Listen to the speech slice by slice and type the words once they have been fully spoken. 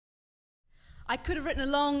I could have written a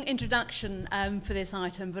long introduction for this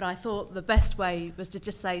item, but I thought the best way was to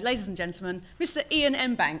just say, ladies and gentlemen, Mr. Iain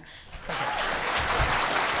M. Banks.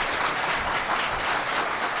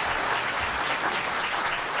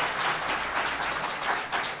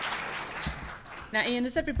 Now, Iain,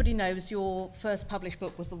 as everybody knows, your first published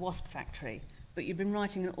book was The Wasp Factory, but you've been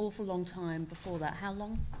writing an awful long time before that. How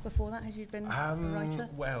long before that had you been a writer?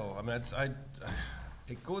 Well, I mean,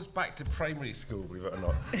 it goes back to primary school, believe it or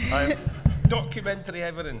not. Documentary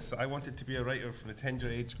evidence that I wanted to be a writer from the tender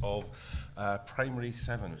age of primary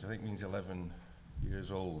 7, which I think means 11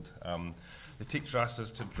 years old. The teacher asked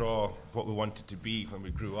us to draw what we wanted to be when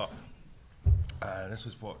we grew up. This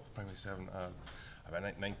was what, primary 7? About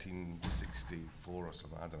 1964 or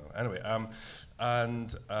something, I don't know. Anyway,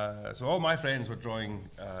 so all my friends were drawing,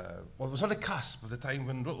 well, it was on the cusp of the time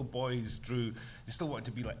when little boys drew, they still wanted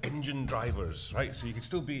to be like engine drivers, right? So you could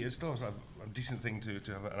still be, it's still sort of a decent thing to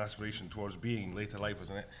have an aspiration towards being later life,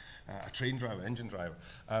 wasn't it? A train driver, engine driver,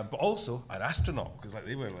 but also an astronaut, because like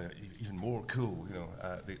they were like even more cool, you know,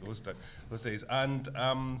 those days. And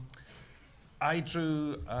I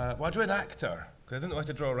drew an actor. I didn't know how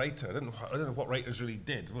to draw a writer. I didn't know what writers really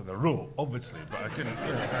did. Well, they wrote, obviously, but I couldn't.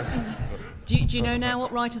 You know, do you know now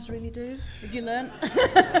what writers really do? Have you learnt?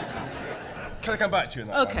 Can I come back to you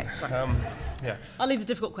on that? Okay. Yeah. I'll leave the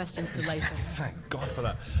difficult questions to later. Thank God for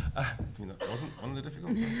that. You know, that wasn't one of the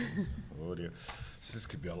difficult ones. Oh dear. This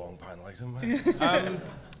could be a long panel item.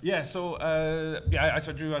 Yeah. So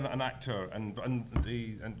I drew an actor and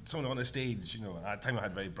someone on the stage. You know, at the time I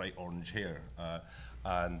had very bright orange hair.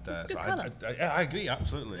 And so I agree,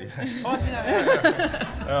 absolutely.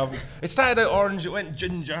 It started out orange, it went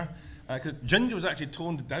ginger, because ginger was actually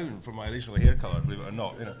toned down from my original hair colour, believe it or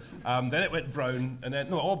not. You know, then it went brown, and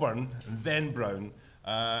then auburn, and then brown,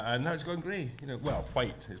 and now it's gone grey. You know, well,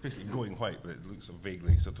 white. It's basically going white, but it looks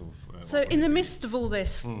vaguely sort of. So, in the midst of all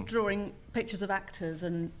this, drawing pictures of actors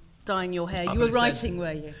and dyeing your hair, you were writing,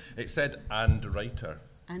 were you? It said "and writer."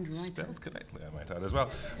 And writer. Spelled correctly, I might add as well.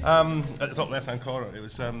 At the top left-hand corner, it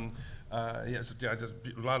was just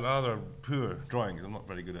rather poor drawing, because I'm not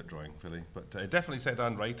very good at drawing, really. But it definitely said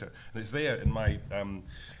 "and writer," and it's there in my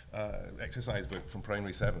exercise book from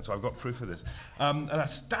primary 7. So I've got proof of this. And I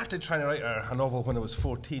started trying to write a novel when I was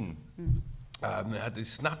 14. It had this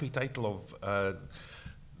snappy title of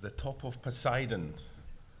 "The Top of Poseidon."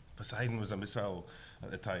 Poseidon was a missile at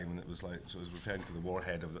the time, and it was like, so it was referring to the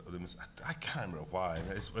warhead of the I can't remember why.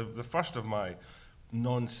 It's the first of my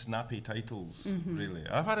non-snappy titles, really.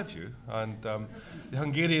 I've had a few, and the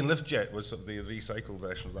Hungarian lift jet was sort of the recycled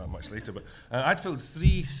version of that much later. But I'd filled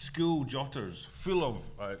 3 school jotters full of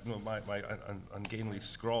my ungainly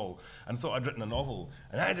scrawl, and thought I'd written a novel,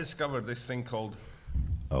 and I discovered this thing called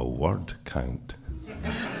a word count.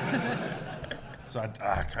 So I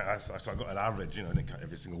got an average, you know, I didn't count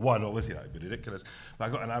every single one, obviously that would be ridiculous, but I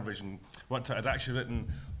got an average, and I'd actually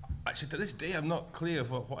written, to this day I'm not clear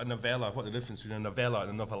what a novella, what the difference between a novella and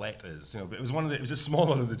a novelette is, you know, but it was it was the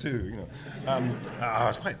smaller of the two, you know. I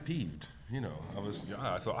was quite peeved, you know,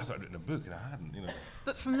 I thought I'd written a book and I hadn't, you know.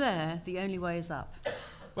 But from there, the only way is up.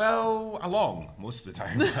 Well, along, most of the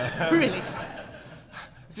time. Really?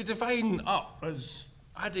 If you define up as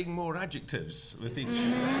adding more adjectives with each.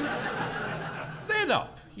 Then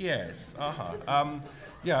up, yes.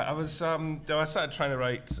 Yeah, I started trying to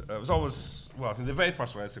write. It was always, well, I think the very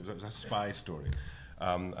first one I said was a spy story.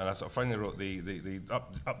 And I sort of finally wrote the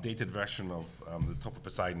updated version of The Top of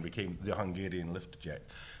Poseidon became the Hungarian lift jet.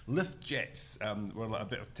 Lift jets were a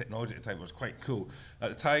bit of technology at the time that was quite cool. At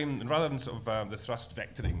the time, and rather than sort of the thrust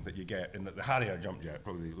vectoring that you get in the Harrier jump jet,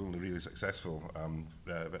 probably the only really successful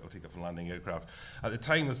that will take off and landing aircraft, at the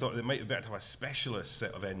time they thought it might be better to have a specialist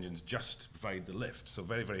set of engines just to provide the lift. So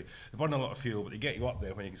very, they burn a lot of fuel, but they get you up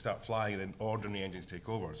there when you can start flying, and then ordinary engines take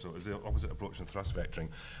over. So it was the opposite approach in thrust vectoring.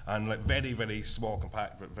 And like very, very small,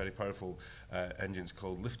 compact, but very powerful engines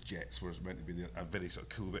called lift jets were meant to be a very sort of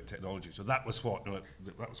cool bit of technology. So that was what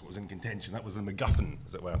was in contention. That was the MacGuffin,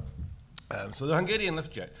 as it were. So the Hungarian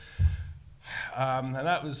lift jet, and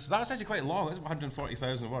that was actually quite long. It was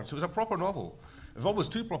 140,000 words. So it was a proper novel. There's always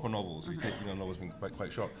 2 proper novels. You take, novels been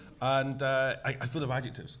quite short, and I full of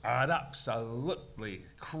adjectives, and absolutely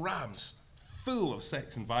crammed, full of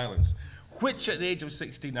sex and violence, which at the age of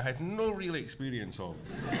 16 I had no real experience of.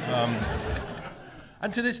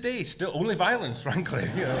 And to this day, still only violence, frankly.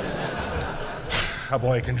 You know, a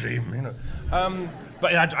boy can dream. You know,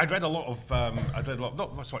 but I'd read a lot of,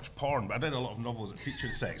 not so much porn, but I'd read a lot of novels that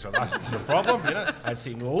featured sex. So that's no problem. You know, I'd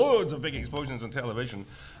seen loads of big explosions on television,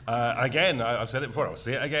 Again, I've said it before, I'll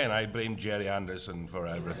say it again, I blame Jerry Anderson for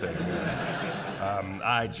everything.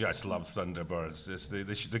 I just love Thunderbirds. Just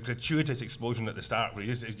the gratuitous explosion at the start where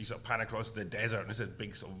you sort of pan across the desert and it's a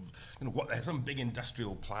big sort of, some big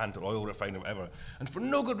industrial plant or oil refinery or whatever, and for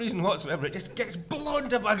no good reason whatsoever, it just gets blown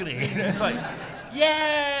to buggery. It's like,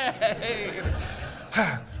 yay!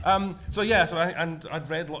 I'd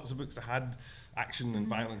read lots of books that had action and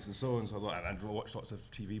violence and so on, so I thought, and I'd watched lots of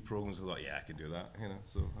TV programs, so I thought, yeah, I can do that,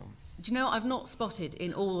 so. Do you know, I've not spotted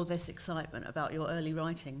in all of this excitement about your early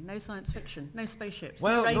writing, no science fiction, no spaceships,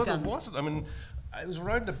 no ray guns. Well, no, there wasn't. I mean, it was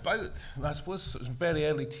around about, I suppose, it was very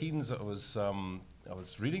early teens that I was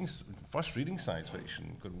first reading science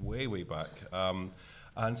fiction, going way, way back.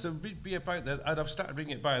 And so it'd be about that. I'd have started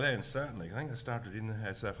reading it by then, certainly. I think I started reading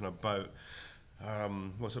SF in about,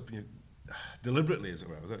 deliberately, as it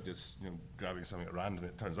were, without just grabbing something at random.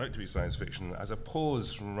 It turns out to be science fiction, as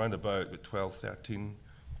opposed from around about 12, 13,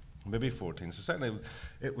 maybe 14. So certainly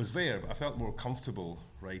it was there, but I felt more comfortable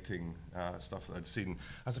writing stuff that I'd seen.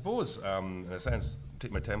 I suppose, in a sense,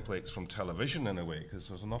 take my templates from television in a way, because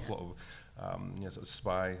there was an awful lot of sort of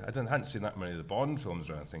spy. I hadn't seen that many of the Bond films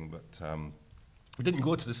or anything, but we didn't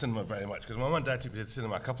go to the cinema very much, because my mum and dad took me to the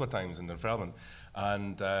cinema a couple of times in Dunfermline,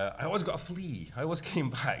 and I always got a flea. I always came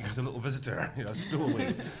back as a little visitor, a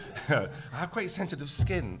stowaway. I have quite sensitive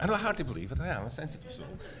skin. I know, hard to believe, but I am a sensitive soul.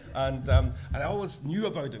 And I always knew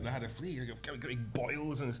about it when I had a flea. I got great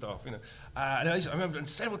boils and stuff, And I remember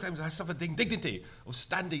several times I suffered the indignity of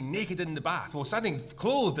standing naked in the bath, standing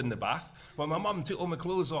clothed in the bath, while my mum took all my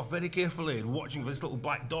clothes off very carefully and watching this little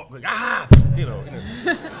black dot going, ah,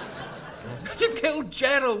 You killed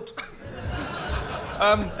Gerald!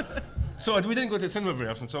 So we didn't go to the cinema very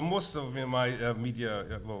often, so most of my media,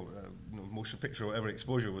 motion picture or whatever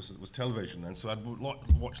exposure was television, and so I'd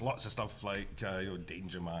watch lots of stuff like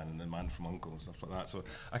Danger Man and The Man from U.N.C.L.E. and stuff like that, so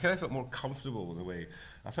I kind of felt more comfortable in a way.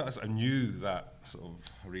 I felt as I knew that sort of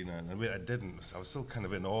arena, and the way I didn't, I was still kind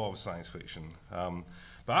of in awe of science fiction.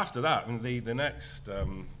 But after that, the next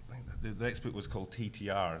book was called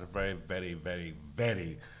TTR, a very, very, very,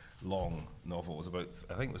 very long novel. It was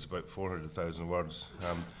I think it was about 400,000 words.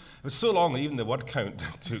 It was so long that even the word count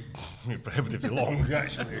took prohibitively long to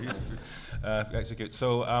actually execute.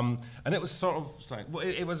 So, and it was sort of,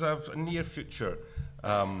 it was a near future.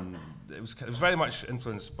 It was very much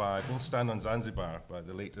influenced by both Stand on Zanzibar, by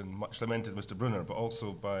the late and much lamented Mr. Brunner, but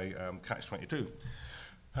also by Catch-22.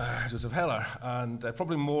 Joseph Heller, and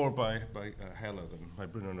probably more by Heller than by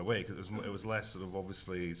Brunner in a way, because it was less sort of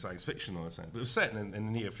obviously science fiction in a sense, but it was set in the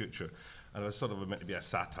near future, and it was sort of meant to be a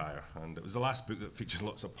satire, and it was the last book that featured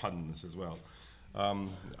lots of puns as well.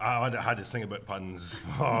 I had this thing about puns.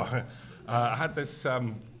 I had this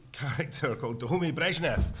character called Dahomey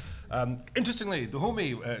Brezhnev. Interestingly,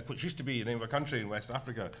 Dahomey, which used to be the name of a country in West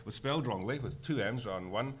Africa, was spelled wrongly, with 2 M's rather than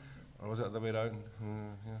 1. Or was it the other way around?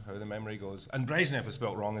 How the memory goes. And Brezhnev was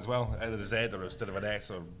spelt wrong as well, either a Z or instead of an S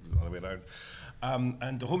or the other way around.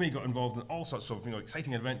 And Dahomey got involved in all sorts of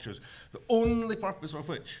exciting adventures, the only purpose of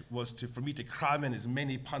which was for me to cram in as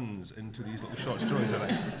many puns into these little short stories as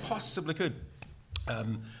I possibly could.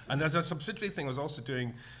 And as a subsidiary thing, I was also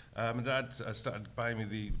doing, my dad started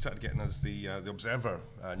getting us the Observer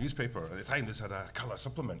newspaper. At the time, this had a colour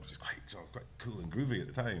supplement, which is quite cool and groovy at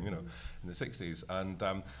the time, in the 60s. And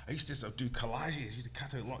I used to sort of do collages. I used to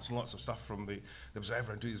cut out lots and lots of stuff from the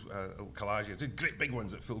Observer and do these little collages. I did great big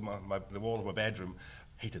ones that filled the wall of my bedroom.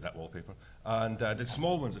 Hated that wallpaper. And did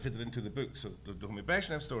small ones that fitted into the books of the Dahomey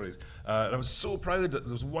Brezhnev stories. And I was so proud that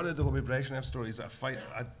there was one of the Dahomey Brezhnev stories that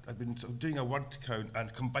I'd been sort of doing a word count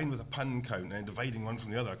and combined with a pun count and then dividing one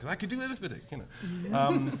from the other, because I could do arithmetic,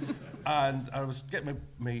 And I was getting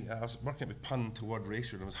I was working out my pun to word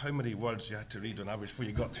ratio, and it was how many words you had to read on average before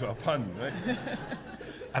you got to a pun, right?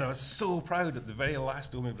 And I was so proud at the very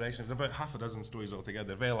last Dahomey Brezhnev, there was about half a dozen stories altogether.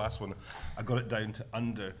 The very last one, I got it down to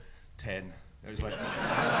under 10. It was like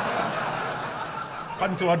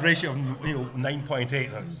pun to word ratio of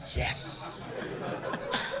 9.8. Yes.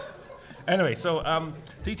 Anyway, so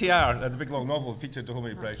TTR, the big long novel, featured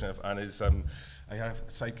Dahomey Brezhnev and his I had a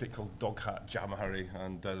sidekick called Dog Hat Jamahari,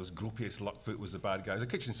 and there was Gropius Luckfoot was the bad guy. It was a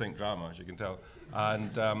kitchen sink drama, as you can tell.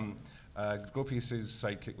 And Gropius's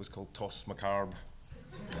sidekick was called Toss Macabre.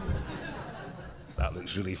 That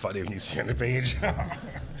looks really funny when you see it on the page.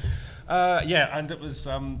 And it was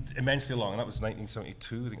immensely long, and that was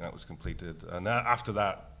 1972, I think that was completed. And after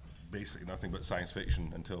that, basically nothing but science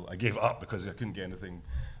fiction until I gave it up because I couldn't get anything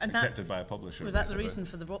accepted by a publisher. Was that the reason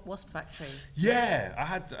for the Wasp Factory? Yeah, I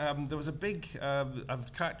had, there was a big,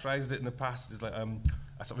 I've characterised it in the past as like a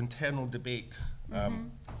sort of internal debate.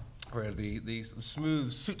 where these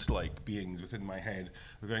smooth suit-like beings within my head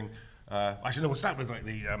were going, actually no, we'll start with like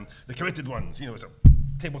the committed ones, you know, it's a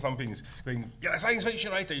table thumpings, going, you're a science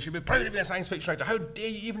fiction writer, you should be proud to be a science fiction writer. How dare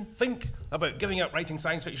you even think about giving up writing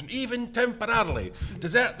science fiction, even temporarily?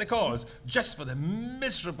 Desert the cause just for the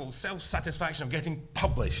miserable self-satisfaction of getting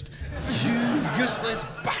published. You useless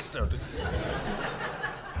bastard.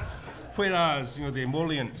 Whereas, you know, the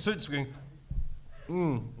emollient suits were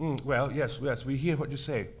going, well, yes, we hear what you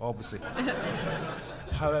say, obviously.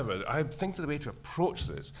 However, I think that the way to approach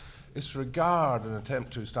this is to regard an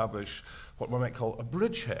attempt to establish what one might call a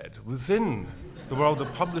bridgehead within the world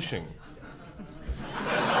of publishing,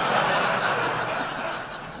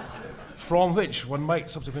 from which one might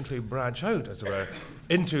subsequently branch out, as it were,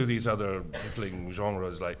 into these other riffling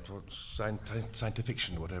genres like science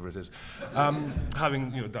fiction, whatever it is, having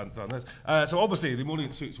done this. So obviously the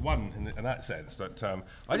emollient suits won in that sense. That they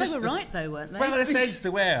were right though, weren't they? Well, in a sense they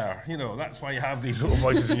were. You know, that's why you have these little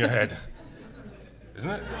voices in your head, isn't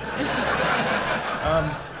it?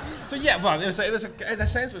 So yeah, well, it was in a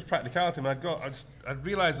sense it was practicality. I mean, I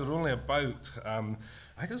realised there were only about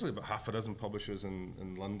I guess only about half a dozen publishers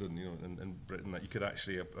in London, you know, in Britain, that you could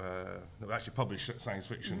actually publish science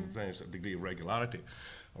fiction with any sort of degree of regularity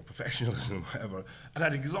or professionalism, whatever. And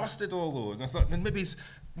I'd exhausted all those, and I thought, maybe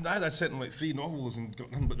now that I'd sent him like 3 novels and got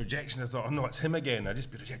nothing but rejection, I thought, oh no, it's him again. I'd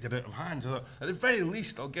just be rejected out of hand. So I thought, at the very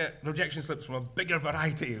least, I'll get rejection slips from a bigger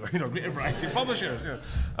variety, greater variety of publishers. You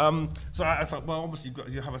know. So I thought, well, obviously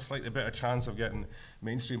you have a slightly better chance of getting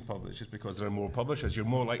mainstream published just because there are more publishers. You're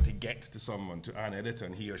more likely to get to someone, to an editor,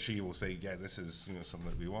 and he or she will say, yeah, this is something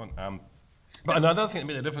that we want. But another thing that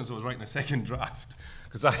made a difference was writing a second draft,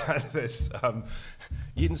 because I had this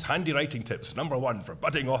Iain's handy writing tips, #1 for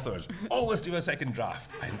budding authors. Always do a second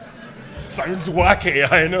draft. Sounds wacky,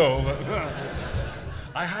 I know. But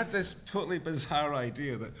I had this totally bizarre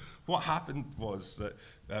idea that what happened was that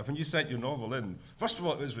when you sent your novel in, first of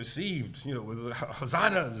all, it was received, with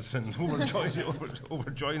hosannas and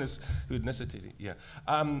overjoyous hoodnicity, yeah.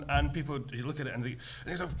 And people, you look at it and they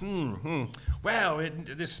say, well,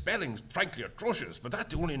 the spelling's frankly atrocious, but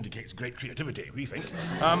that only indicates great creativity, we think.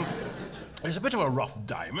 It's a bit of a rough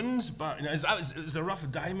diamond, but it's a rough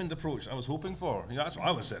diamond approach I was hoping for. That's what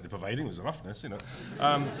I was certainly providing, was the roughness,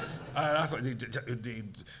 I thought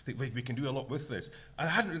we can do a lot with this. And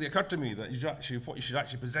it hadn't really occurred to me that what you should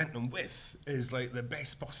actually present them with is like the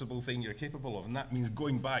best possible thing you're capable of, and that means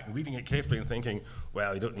going back and reading it carefully and thinking,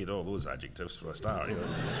 well, you don't need all those adjectives for a start.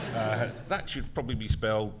 That should probably be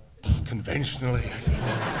spelled conventionally, I suppose.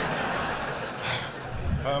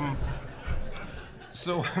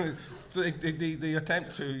 So the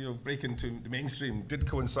attempt to break into the mainstream did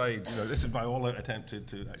coincide. This is my all-out attempt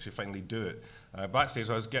to actually finally do it. Backstage,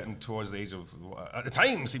 I was getting towards the age of, at the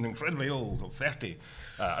time, seemed incredibly old, of 30.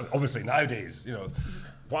 Obviously nowadays,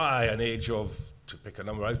 why an age of, to pick a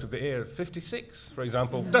number out of the air, 56, for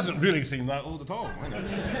example, doesn't really seem that old at all.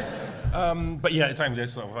 But yeah, at the time,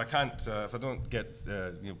 if I don't get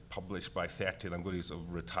published by 30, I'm going to sort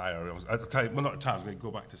of retire. At the time, well, not retire, I was going to go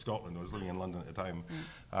back to Scotland. I was living in London at the time,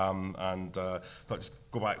 and thought just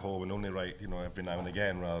go back home and only write, every now and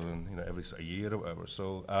again rather than every sort of year or whatever.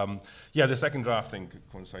 So yeah, the second draft thing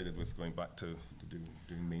coincided with going back to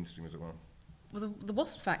doing mainstream, as it were. Well, the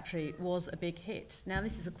Wasp Factory was a big hit. Now,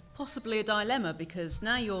 this is possibly a dilemma because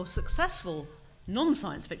now you're a successful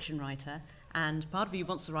non-science fiction writer and part of you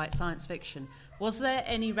wants to write science fiction. Was there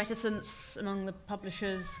any reticence among the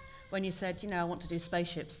publishers when you said, I want to do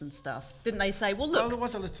spaceships and stuff? Didn't they say, well, look... Well, there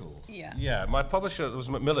was a little. Yeah. Yeah, my publisher was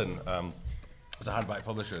Macmillan, was a hardback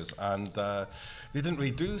publishers, and they didn't really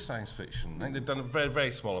do science fiction. I think they'd done a very,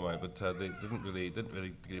 very small amount, but they didn't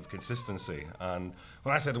really give consistency. And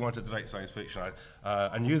when I said I wanted to write science fiction,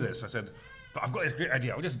 I knew this. I said, but I've got this great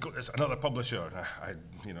idea. I'll just go to another publisher.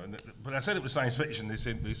 But I said it was science fiction. They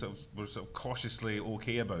said they were sort of cautiously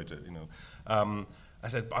okay about it. I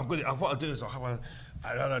said, but what I'll do is I'll have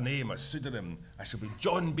another name, a pseudonym. I shall be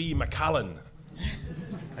John B. McCallan.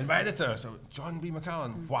 And my editor, so John B.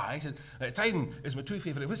 McCallan. Why? I said, at the time, it's my 2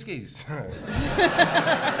 favourite whiskies. Do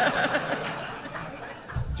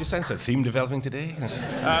you sense a theme developing today?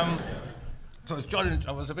 So it's John.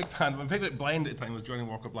 I was a big fan. My favourite blend at the time was Johnny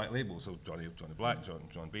Walker Black Label. So Johnny Black,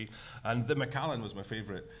 John B. And the Macallan was my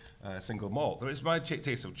favourite single malt. It's my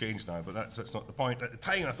tastes have changed now, but that's not the point. At the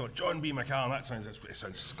time, I thought John B. Macallan. It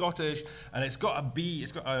sounds Scottish, and it's got a B.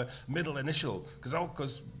 It's got a middle initial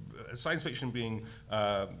because science fiction being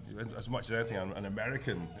as much as anything an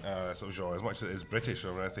American sort of genre, as much as it is British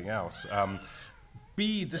or anything else.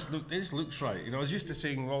 B, this looks right. You know, I was used to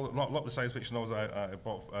seeing a lot of the science fiction novels I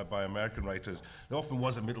bought by American writers. There often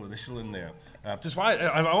was a middle initial in there. Just why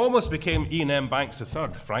I almost became Iain M. Banks III,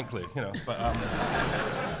 frankly. You know, but.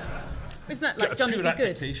 Isn't that like Johnny Be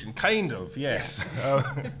Good? Kind of, yes.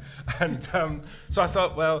 And so I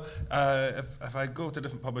thought, well, if I go to a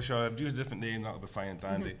different publisher, I've used a different name, that'll be fine and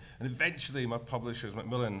dandy. And eventually my publishers,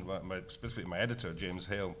 Macmillan, specifically my editor, James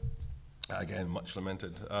Hale, again, much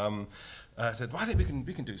lamented, said, well, I think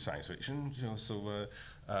we can do science fiction. You know, so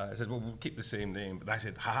I said, well, we'll keep the same name. But I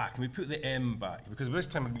said, can we put the M back? Because by this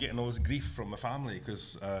time I'm getting all this grief from my family,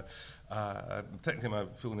 because technically my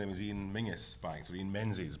full name is Iain Mingus Banks, or Iain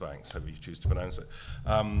Menzies Banks, however you choose to pronounce it.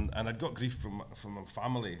 And I'd got grief from my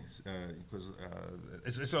family, because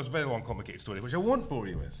it's a very long, complicated story, which I won't bore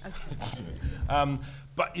you with. Okay.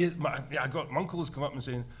 But I got my uncles come up and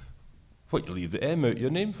saying, what, you leave the M out your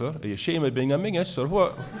name for? Are you ashamed of being a Mingus, or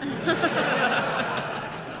what?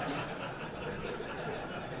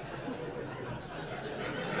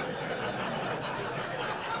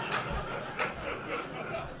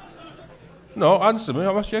 No, answer me,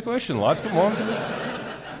 I'll ask you a question, lad, come on.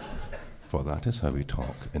 For that is how we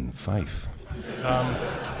talk in Fife.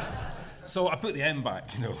 So I put the M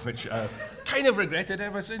back, you know, which kind of regretted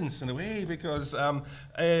ever since, in a way, because, well,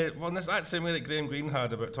 that's that same way that Graham Greene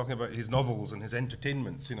had about talking about his novels and his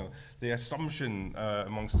entertainments, you know, the assumption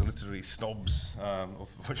amongst the literary snobs, of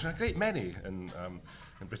which are a great many in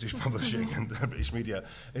British publishing and British media,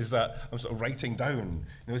 is that I'm sort of writing down.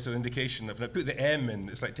 You know, it's an indication of, if I put the M in,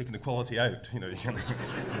 it's like taking the quality out. You know,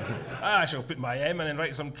 I shall put my M in and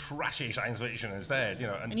write some trashy science fiction instead. You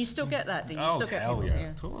know, and you still get that, do you? You oh, still get hell people,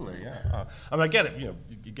 yeah, totally, yeah. I mean, I get it. You know,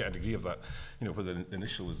 you get a degree of that. You know, whether the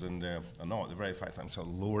initial is in there or not. The very fact that I'm sort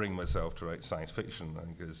of lowering myself to write science fiction, I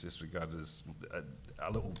think, is just regarded as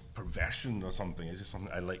a little perversion or something. It's just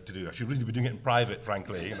something I like to do. I should really be doing it in private,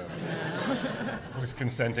 frankly. You know. With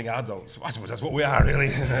consenting adults. I suppose that's what we are,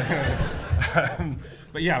 really.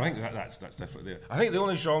 But yeah, I think that's definitely there. I think the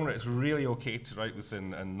only genre it's really okay to write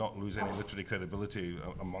within and not lose any literary credibility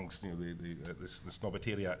amongst, you know, the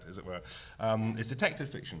snobbitariat, as it were, is detective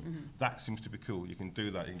fiction. Mm-hmm. That seems to be cool. You can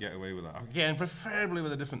do that. You can get away with that. Again, preferably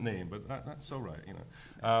with a different name, but that's all right, you know.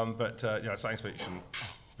 Yeah, science fiction,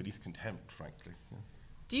 beneath contempt, frankly. Yeah.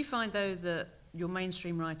 Do you find, though, that your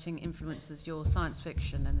mainstream writing influences your science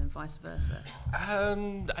fiction and then vice versa?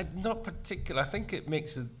 Not particularly. I think it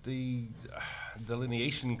makes the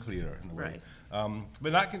delineation clearer in a way. Right.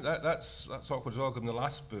 But that's awkward as well, because the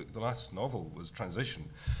last book, the last novel was Transition,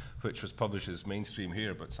 which was published as mainstream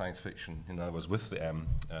here, but science fiction, you know, was with the M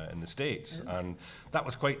in the States. Oh. And that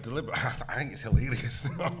was quite deliberate. I think it's hilarious.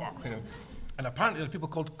 You know. And apparently there are people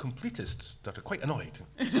called completists that are quite annoyed.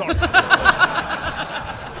 Sorry.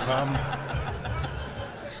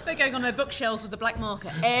 They're going on their bookshelves with the black marker.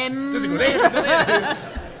 Does it go there? Does it go there?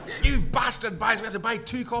 You bastard buys, we have to buy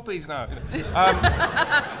 2 copies now. You know.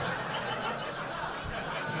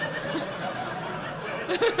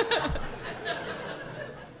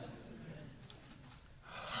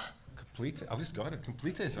 I've just got it.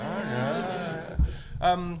 Complete it. Yeah.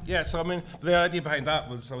 So I mean, the idea behind that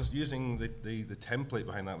was I was using the template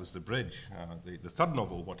behind that was the bridge, the third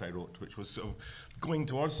novel what I wrote, which was sort of going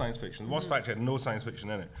towards science fiction. The Wasp Factory had no science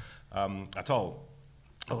fiction in it at all.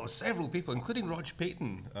 Although several people, including Roger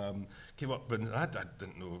Payton, came up and I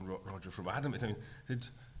didn't know Roger from Adam at the time. Said,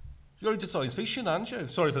 "You're into science fiction, aren't you?"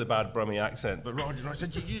 Sorry for the bad Brummie accent, but Roger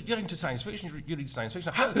said, "You're into science fiction. You read science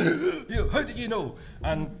fiction. How did you know?"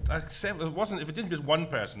 And it wasn't. If it didn't just one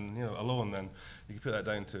person, you know, alone, then you could put that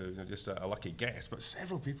down to, you know, just a lucky guess. But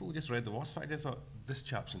several people just read The Wasp Factory and thought, "This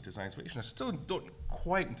chap's into science fiction." I still don't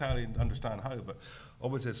quite entirely understand how, but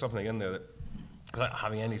obviously there's something in there that, without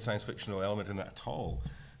having any science fictional element in it at all,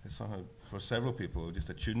 it's somehow, for several people who are just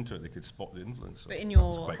attuned to it, they could spot the influence. But in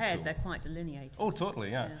your head, cool. They're quite delineated. Oh, totally,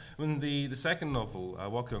 yeah. When the second novel,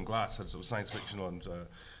 Walking on Glass, had sort of science fictional and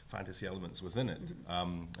fantasy elements within it,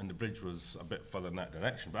 and the bridge was a bit further in that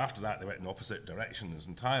direction. But after that, they went in opposite directions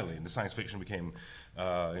entirely, and the science fiction became, you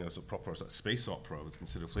know, sort of proper sort of space opera with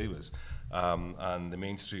considerable flavours, and the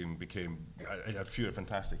mainstream became, it had fewer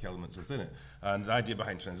fantastic elements within it. And the idea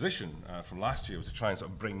behind Transition from last year was to try and sort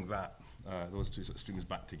of bring that those two sort of streams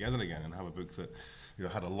back together again and have a book that, you know,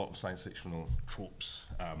 had a lot of science fictional tropes,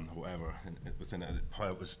 whatever, within it, how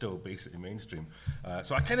it was still basically mainstream.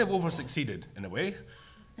 So I kind of over-succeeded in a way,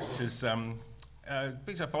 which is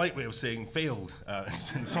basically a polite way of saying failed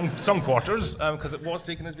in some quarters, because it was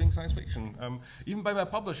taken as being science fiction, even by my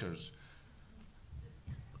publishers.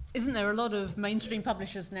 Isn't there a lot of mainstream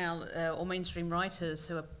publishers now, or mainstream writers,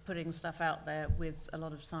 who are putting stuff out there with a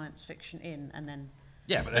lot of science fiction in, and then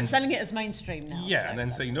Yeah, but selling it as mainstream now. Yeah, so and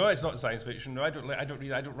then saying no, it's not science fiction. No, I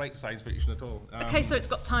don't write science fiction at all. Okay, so it's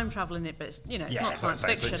got time travel in it, but it's, it's not science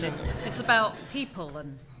fiction. It's about people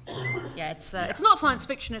and. Yeah, it's not science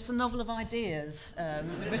fiction. It's a novel of ideas,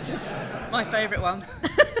 which is my favourite one.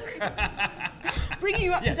 Bringing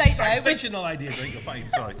you up to date though. Science fictional ideas, I think you're fine.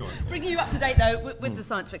 Sorry, go on. Bringing you up to date though with the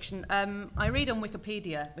science fiction. I read on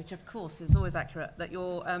Wikipedia, which of course is always accurate, that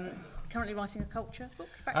you're currently writing a culture book.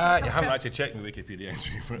 I haven't actually checked my Wikipedia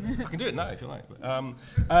entry for it. I can do it now if you like. But,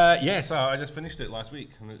 yes, I just finished it last week,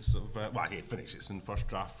 and it's sort of well, I say finished. It's in first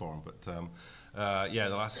draft form, but. The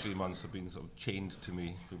last 3 months have been sort of chained to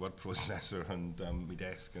me, the word processor and my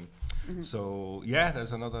desk, and so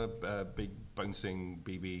there's another big bouncing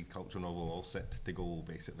BB culture novel all set to go,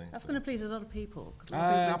 basically. That's going to please a lot of people.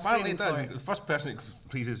 Apparently it does. The first person it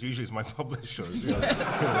pleases usually is my publisher.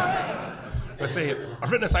 I say, I've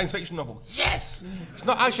written a science fiction novel. Yes! It's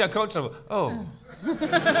not actually a culture novel. Oh.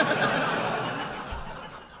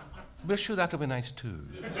 We're sure that'll be nice too.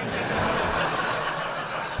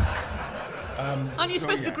 Aren't you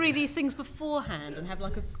supposed to agree these things beforehand and have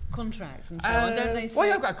like a contract and so on, don't they?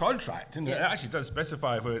 Well, I've got a contract, and it actually does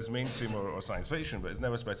specify whether it's mainstream or science fiction, but it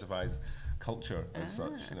never specifies culture as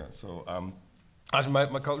such. So, actually,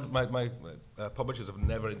 my publishers have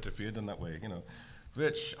never interfered in that way.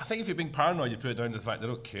 Which I think if you're being paranoid, you put it down to the fact they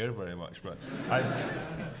don't care very much. But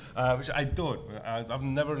which I don't. I've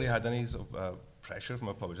never really had any sort of pressure from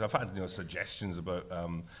a publisher. I've had suggestions about.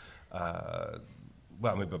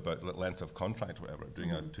 Well, maybe about length of contract or whatever, doing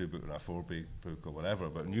a 2-book and a 4-book or whatever,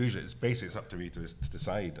 but usually it's basically it's up to me to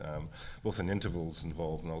decide, both in intervals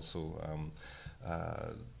involved and also,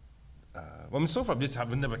 so far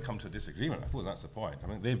I've never come to a disagreement. I suppose that's the point. I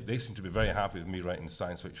mean, they seem to be very happy with me writing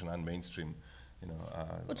science fiction and mainstream,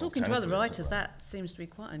 Well, talking to other writers, that sems to be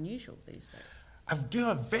quite unusual these days. I do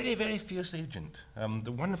have a very, very fierce agent.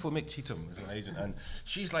 The wonderful Mick Cheetham is an agent, and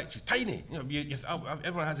she's tiny.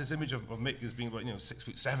 Everyone has this image of Mick as being about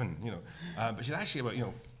 6'7", but she's actually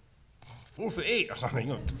about 4'8" or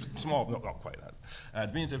something. Small, not quite that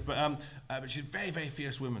diminutive, but she's a very, very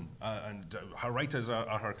fierce woman, and her writers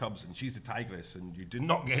are her cubs, and she's the tigress, and you do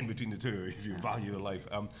not get in between the two if you value your life.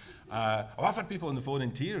 I've had people on the phone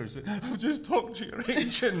in tears. I've just talked to your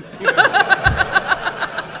agent.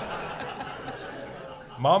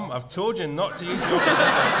 Mum, I've told you not to use the office.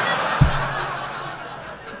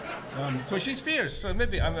 So she's fierce. So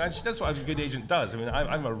maybe that's what a good agent does. I mean,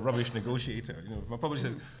 I'm a rubbish negotiator. If my publisher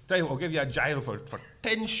says, "Tell you what, I'll give you a gyro for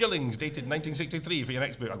 10 shillings, dated 1963 for your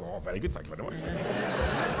next book," I go, "Oh, very good, thank you very much."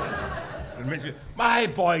 It makes me, my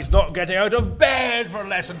boy's not getting out of bed for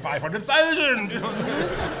less than 500,000.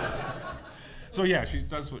 So yeah, she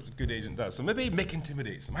does what a good agent does. So maybe Mick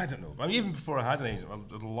intimidates them. I don't know. I mean, even before I had an agent,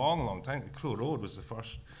 a long, long time, Crow Road was the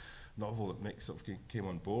first novel that Mick sort of came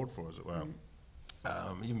on board for, as it were.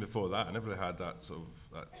 Even before that, I never really had that sort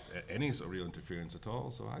of any sort of real interference at all.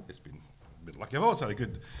 So I've just been a bit lucky. I've always had a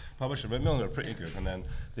good publisher, but Milner are pretty good. And then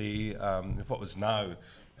the what was now.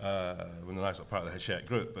 When they're now sort of part of the Hachette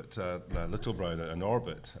group, but Little Brown and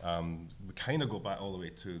Orbit, we kind of go back all the way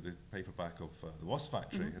to the paperback of The Wasp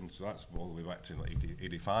Factory, and so that's all the way back to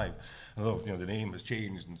 85. Although the name has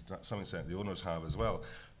changed, and to some extent the owners have as well.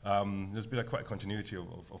 There's been quite a continuity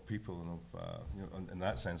of people and of in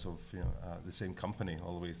that sense of the same company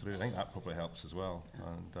all the way through. I think that probably helps as well,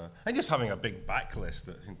 and just having a big backlist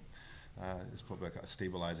that. It's probably a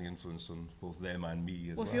stabilising influence on both them and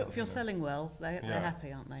me as well. If you're selling well, they're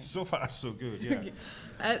happy, aren't they? So far, so good,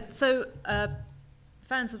 yeah. So,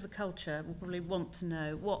 fans of the culture will probably want to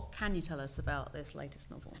know, what can you tell us about this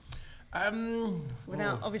latest novel?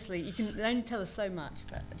 Obviously, you can only tell us so much,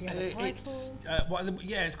 but do you have a title?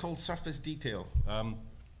 It's called Surface Detail.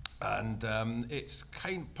 It's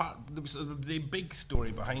part the big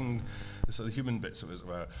story behind the sort of human bits of it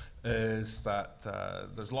is that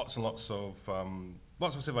there's lots and lots of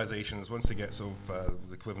civilizations, once they get sort of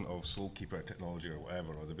the equivalent of Soulkeeper technology or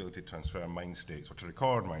whatever, or the ability to transfer mind states or to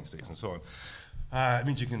record mind states and so on. It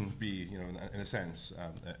means you can be, in a sense,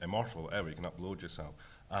 immortal, whatever. You can upload yourself.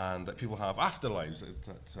 And that people have afterlives.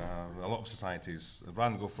 That a lot of societies,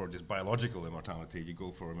 rather than go for just biological immortality, you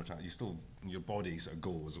go for immortality. You still, your body sort of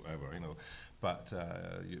goes, whatever, but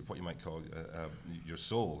what you might call your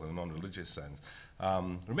soul in a non-religious sense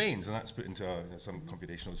remains, and that's put into some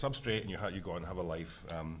computational substrate, and you go and have a life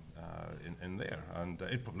in there. And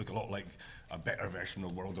it'd probably look a lot like a better version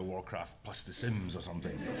of World of Warcraft plus The Sims or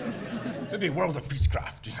something. Maybe World of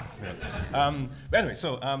Peacecraft, But anyway,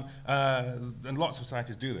 so and lots of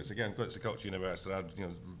societies do this. Again, it's a culture universe that had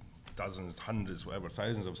dozens, hundreds, whatever,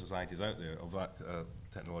 thousands of societies out there of that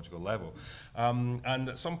technological level. And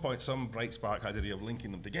at some point, some bright spark had the idea of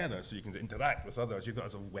linking them together so you can interact with others. You've got a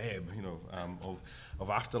sort of web, you know, of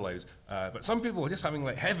afterlives. But some people are just having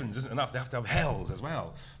like heavens isn't enough. They have to have hells as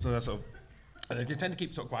well. So that's sort of, and they tend to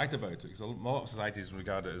keep sort of quiet about it because a lot of societies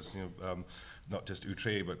regard it as, you know, not just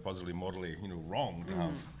outre but positively morally, you know, wrong to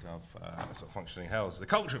have sort of functioning hells. The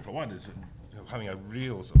culture, for one, is, you know, having a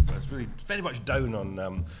real sort of, it's really very much down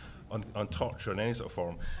on torture in any sort of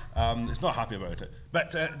form. It's not happy about it,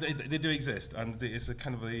 but they do exist, and it's a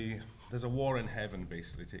kind of there's a war in heaven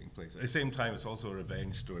basically taking place. At the same time, it's also a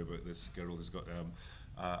revenge story about this girl who's got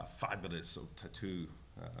a fabulous sort of tattoo.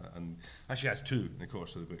 And actually has two in the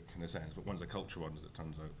course of the book, in a sense, but one's a culture one, as it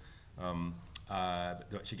turns out.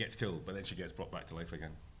 She gets killed, but then she gets brought back to life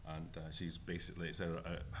again. And she's basically, it's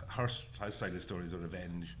her side of the story is a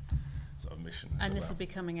revenge sort of mission. And this will be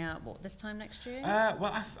coming out, what, this time next year?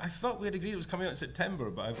 Well, I thought we had agreed it was coming out in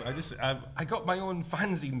September, but I got my own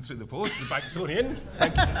fanzine through the post, the Bankstonian.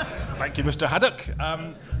 Thank you, Mr. Haddock.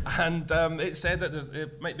 And it said that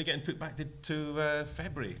it might be getting put back to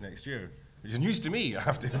February next year. Which is news to me, I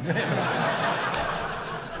have to admit.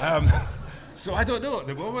 So I don't know at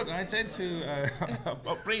the moment. I tend to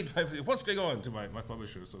upbraid what's going on to my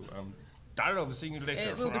publisher. So Darren, I'll be seeing you later.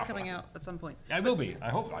 It will be coming out at some point. Yeah, it will be. I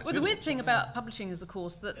hope. Well, the weird thing about publishing is, of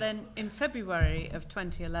course, that then in February of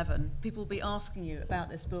 2011, people will be asking you about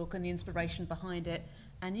this book and the inspiration behind it,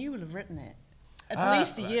 and you will have written it at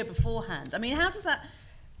least a year beforehand. I mean, how does that...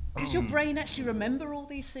 Does your brain actually remember all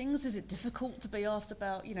these things? Is it difficult to be asked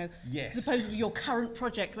about, you know, supposedly your current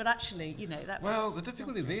project, but actually, you know, that was... Well, the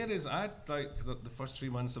difficulty there is I'd like the first 3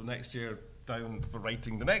 months of next year down for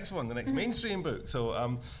writing the next one, the next mainstream book. So I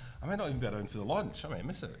might not even be around for the launch. I might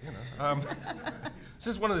miss it, you know. This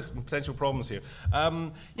is one of the potential problems here.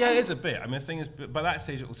 Yeah, it is a bit. I mean, the thing is, by that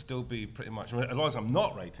stage, it will still be pretty much, I mean, as long as I'm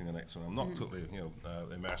not writing the next one, I'm not totally, you know,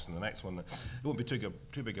 immersed in the next one, it won't be too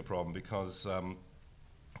big a problem because...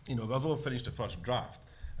 you know, although I've finished the first draft,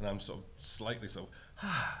 and I'm sort of slightly sort of,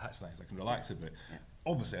 that's nice, I can relax a bit. Yeah.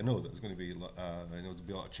 Obviously, I know that there's going to be, there'll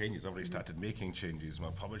be a lot of changes. I've already started making changes. My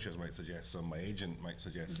publishers might suggest some, my agent might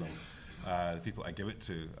suggest some, the people I give it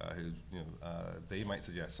to, who, you know, they might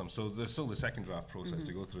suggest some. So there's still the second draft process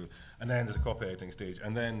to go through, and then there's a copy editing stage,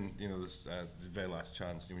 and then, you know, there's the very last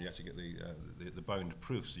chance when you actually get the bound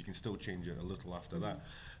proofs. So you can still change it a little after that.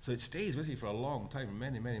 So it stays with you for a long time,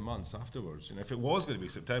 many, many months afterwards. You know, if it was going to be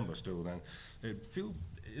September still, then it'd feel,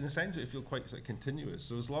 in a sense, it'd feel quite like, continuous.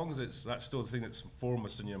 So as long as that's still the thing that's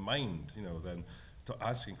foremost in your mind, you know, then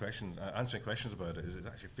answering questions about it is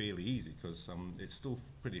actually fairly easy because it's still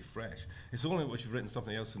pretty fresh. It's only once you've written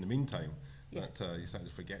something else in the meantime that you start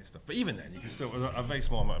to forget stuff. But even then, you can still, with a very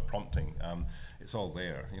small amount of prompting, it's all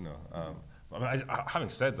there, you know. I mean, having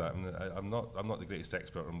said that, I mean, I'm not the greatest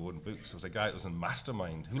expert on modern books. There was a guy that was in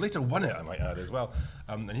Mastermind, who later won it, I might add, as well.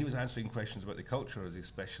 And he was answering questions about the culture as a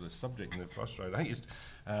specialist subject in the first round. I think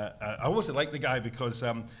I always liked the guy because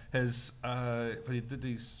when he did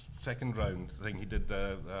his second round thing, he did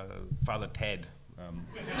Father Ted.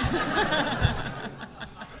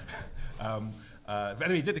 But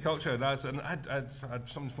anyway, he did the culture, and I'd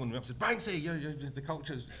someone phoned me up and said, Banksy, the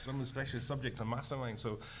culture is some specialist subject on Mastermind.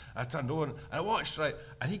 So I turned on and I watched, right,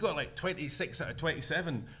 and he got like 26 out of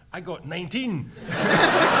 27. I got 19.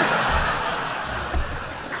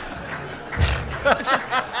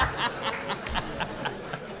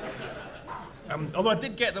 Although I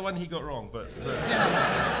did get the one he got wrong, but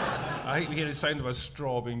I think we hear the sound of a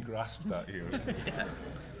straw being grasped at here.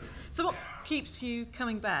 So what keeps you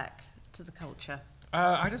coming back to the culture?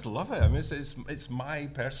 I just love it. I mean, it's my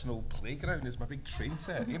personal playground. It's my big train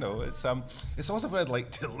set. You know, it's also where I'd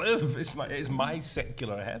like to live. It's my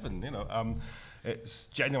secular heaven. You know, it's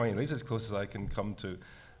genuinely as close as I can come to.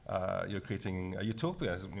 You're creating a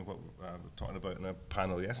utopia, as what we were talking about in a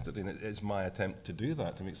panel yesterday. And it's my attempt to do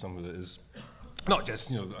that, to make something that is not just,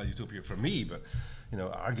 you know, a utopia for me, but, you know,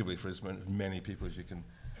 arguably for as many people as you can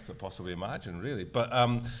sort of possibly imagine, really. But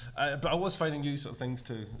I was finding new sort of things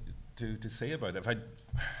to say about it.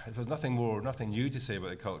 If there's nothing new to say about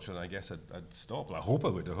the culture, then I guess I'd stop. Well, I hope I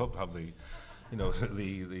would. I hope to have the, you know,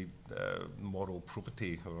 the moral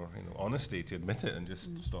probity or, you know, honesty to admit it and just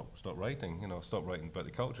stop writing. You know, stop writing about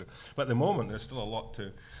the culture. But at the moment, there's still a lot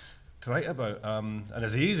to write about, and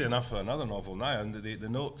it's easy enough for another novel now. And the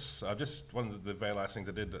notes, one of the very last things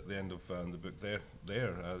I did at the end of the book at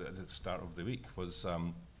the start of the week was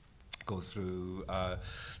go through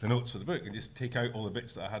the notes for the book and just take out all the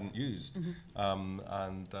bits that I hadn't used.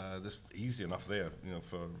 And this easy enough there, you know,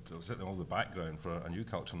 for certainly all the background for a new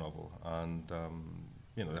culture novel. And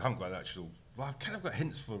you know, they haven't got the actual well, I've kind of got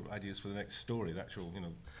hints for ideas for the next story, the actual,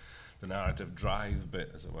 the narrative drive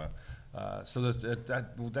bit, as it were. So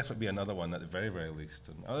that will definitely be another one at the very, very least.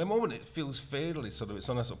 And at the moment, it feels fairly it's on a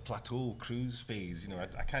sort of plateau cruise phase.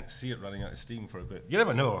 I can't see it running out of steam for a bit. You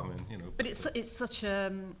never know. I mean, But it's such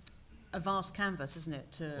a vast canvas, isn't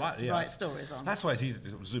it, to write stories on? That's why it's easy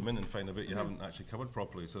to zoom in and find a bit you haven't actually covered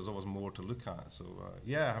properly. So there's always more to look at. So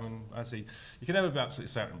yeah, I mean, I say you can never be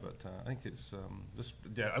absolutely certain, but I think it's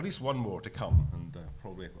at least one more to come, and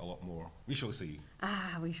probably a lot more. We shall see.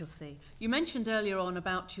 We shall see. You mentioned earlier on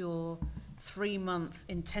about your 3-month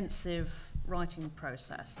intensive writing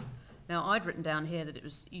process. Now, I'd written down here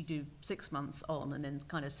that you do 6 months on and then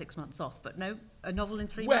kind of 6 months off, but no, a novel in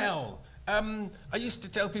 3 months? Well, I used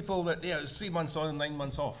to tell people that, it was 3 months on and 9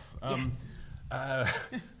 months off.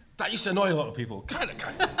 That used to annoy a lot of people. Kind of.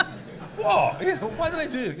 What? What did I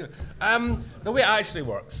do? The way it actually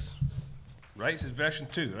works, right, this is version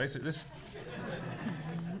 2, right? So this,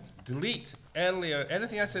 delete earlier,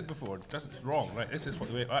 anything I said before, it's wrong, right? This is the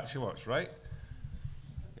way it actually works, right?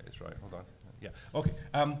 Get this right, hold on. Yeah, okay.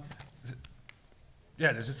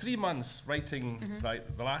 There's a 3 months writing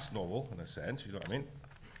the last novel, in a sense, you know what I mean?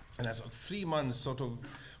 And there's 3 months sort of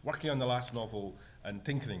working on the last novel and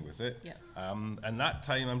tinkering with it. Yeah. And that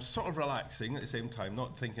time I'm sort of relaxing at the same time,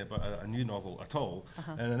 not thinking about a new novel at all.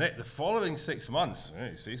 And then the following 6 months,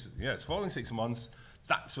 it's following 6 months,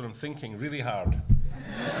 that's when I'm thinking really hard.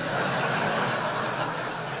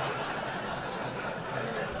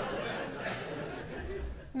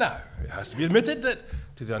 Now, it has to be admitted that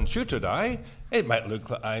to the untutored eye, it might look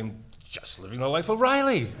like I'm just living the life of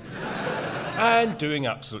Riley and doing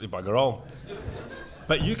absolutely bugger all.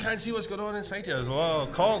 But you can't see what's going on inside you. There's a lot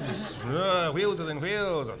of cogs, wheels within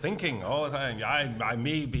wheels, or thinking all the time. I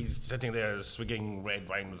may be sitting there swigging red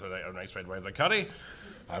wine with a nice red wine with a curry.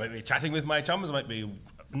 I might be chatting with my chums. I might be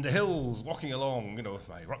in the hills, walking along, with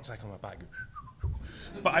my rucksack on my back.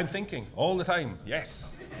 But I'm thinking all the time,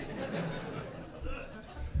 yes.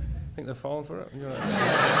 Think they're falling for it?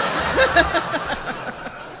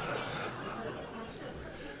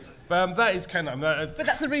 That is kind of... but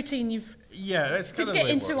that's a routine you've... Yeah, that's kind of... Did you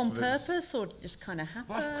get into on purpose, or just kind of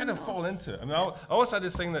happen? Well, I've kind of fallen into it. I mean, I always had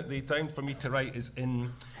this thing that the time for me to write is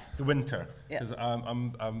in the winter. Because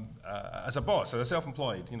I'm as a boss, as a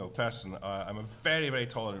self-employed, person, I'm a very, very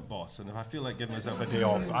tolerant boss. And if I feel like giving myself a day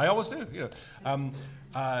off, I always do,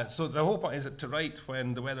 So the whole point is to write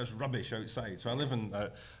when the weather's rubbish outside. So I live in...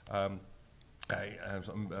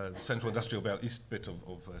 Central Industrial Belt, east bit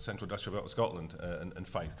of Central Industrial Belt of Scotland, in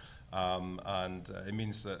Fife, and it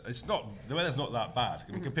means that the weather's not that bad.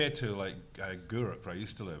 I mean, compared to like Gourock, where I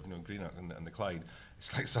used to live, Greenock and the Clyde,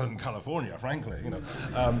 it's like Southern California, frankly.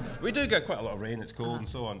 We do get quite a lot of rain. It's cold and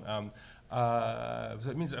so on. So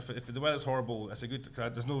it means that if the weather's horrible, that's a good.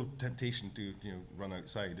 There's no temptation to run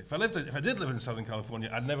outside. If I did live in Southern California,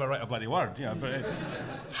 I'd never write a bloody word. But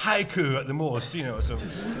haiku at the most. So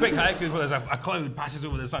quick haiku where there's a cloud passes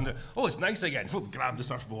over the sun. Oh, it's nice again. Grab the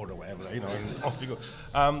surfboard or whatever. And off you go.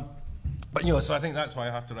 But so I think that's why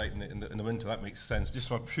I have to write in the winter. That makes sense. Just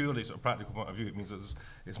from a purely sort of practical point of view, it means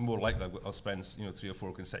it's more likely I'll spend 3 or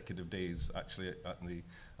 4 consecutive days actually at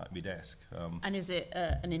my desk. And is it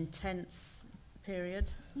an intense period?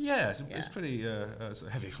 Yeah, it's pretty it's a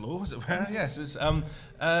heavy flow, as it were. Yes, it's, I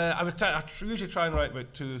usually try and write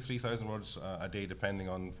about 2,000 or 3,000 words a day, depending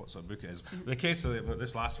on what sort of book it is. In the case of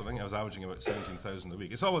this last one, I think I was averaging about 17,000 a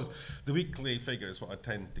week. It's always the weekly figure is what I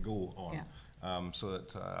tend to go on. Yeah. So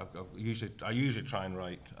that I usually try and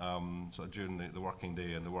write sort of during the working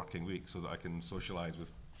day and the working week, so that I can socialise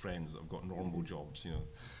with friends that have got normal jobs,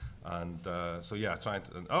 And so yeah, trying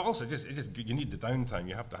to. And also, you need the downtime.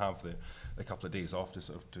 You have to have the couple of days off to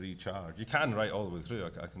sort of to recharge. You can write all the way through.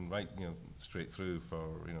 I can write straight through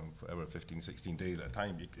for forever 15, 16 days at a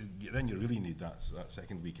time. Then you really need that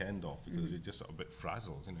second weekend off, because you're just sort of a bit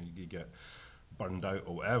frazzled. You get burned out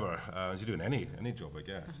or whatever, as you're doing any job, I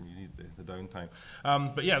guess, and you need the downtime.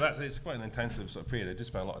 But yeah, it's quite an intensive sort of period. I just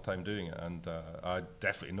spend a lot of time doing it, and I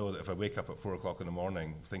definitely know that if I wake up at 4 o'clock in the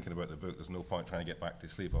morning thinking about the book, there's no point trying to get back to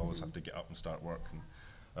sleep. I always have to get up and start work. And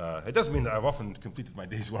it doesn't mean that I've often completed my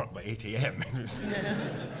day's work by 8 a.m.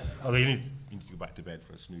 Although you need to go back to bed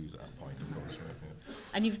for a snooze at that point, of course. Right?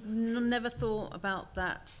 And you've never thought about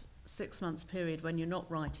that 6 months period when you're not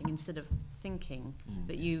writing, instead of thinking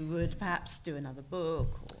that you would perhaps do another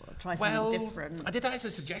book or try something different? I did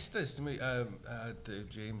actually suggest this to me to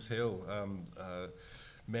James Hill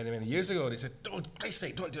many years ago, and he said, "Don't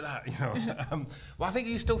do that." Well, I think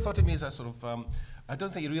he still thought of me as a sort of. I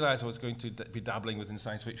don't think he realised I was going to be dabbling within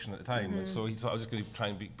science fiction at the time, so he thought I was just going to try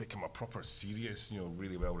and become a proper serious,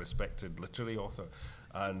 really well-respected literary author.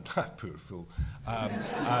 and poor fool.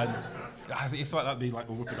 And I think he thought that'd be like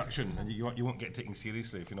overproduction, and you won't get taken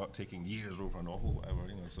seriously if you're not taking years over a novel, whatever,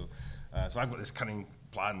 you know. So I've got this cunning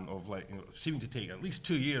plan of like, you know, seeming to take at least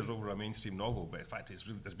 2 years over a mainstream novel, but in fact it's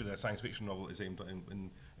been a science fiction novel that's aimed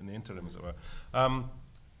in the interim, as it were.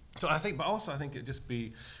 So I think, but also I think it'd just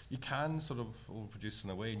be, you can sort of overproduce in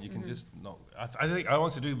a way, and you can just not. I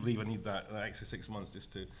also do believe I need that extra 6 months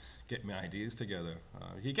just to get my ideas together.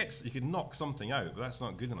 You can knock something out, but that's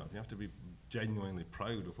not good enough. You have to be genuinely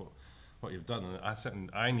proud of what you've done, and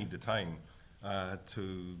I need the time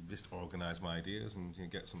to just organise my ideas and, you know,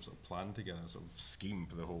 get some sort of plan together, sort of scheme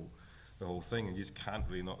for the whole thing, and you just can't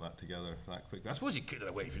really knock that together that quickly. I suppose you could in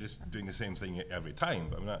a way if you're just doing the same thing every time,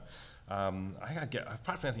 but I mean,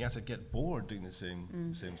 apart from anything else, I'd get bored doing the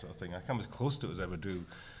same sort of thing. I come as close to it as I ever do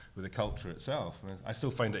with the culture itself. I mean, I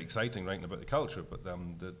still find it exciting writing about the culture, but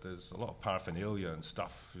there's a lot of paraphernalia and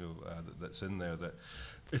stuff, you know, that's in there that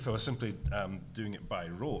if I was simply doing it by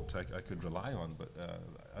rote, I could rely on. But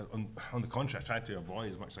on the contrary, I try to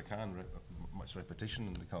avoid as much as I can, much repetition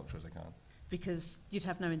in the culture as I can. Because you'd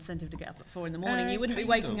have no incentive to get up at 4 in the morning. You wouldn't be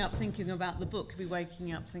waking up thinking about the book. You'd be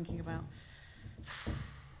waking up thinking about,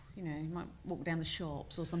 you know, you might walk down the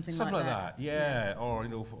shops or something like that. Something like that, yeah. Or, you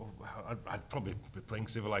know, I'd probably be playing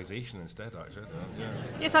Civilization instead, actually. Yeah.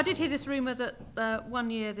 Yes, I did hear this rumour that 1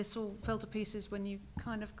 year this all fell to pieces when you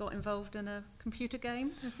kind of got involved in a computer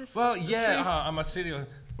game. Is this well, yeah, I'm a serial.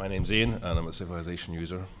 My name's Iain, and I'm a Civilization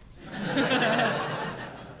user.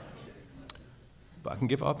 But I can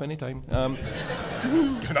give it up any time.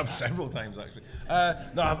 Given it up several times, actually.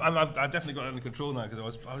 No, I've definitely got it under control now,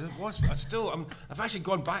 because I've actually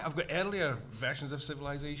gone back. I've got earlier versions of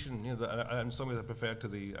Civilization, you know, and some of them I prefer to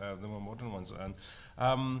the more modern ones. And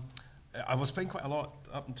I was playing quite a lot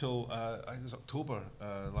up until I think it was October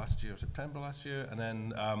last year, September last year, and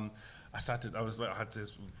then I had to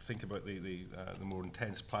think about the more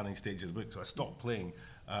intense planning stage of the book, so I stopped playing.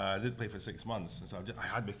 I didn't play for 6 months, and so I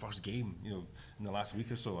had my first game, you know, in the last week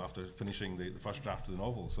or so after finishing the first draft of the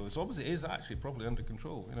novel. So it's obviously is actually properly under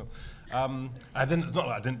control, you know. I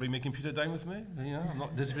didn't bring my computer down with me, you know. I'm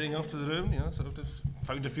not disappearing off to the room, you know. Sort of just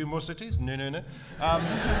found a few more cities. No.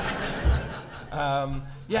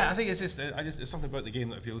 Yeah, I think it's just it's something about the game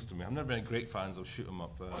that appeals to me. I've never been great fans of shoot 'em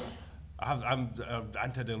up. I'm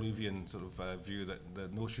antediluvian sort of view that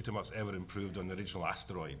no shoot 'em ups ever improved on the original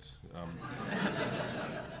Asteroids.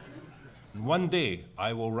 One day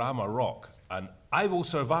I will ram a rock and I will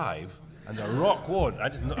survive, and the rock won't.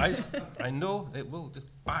 I know it will just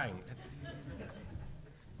bang.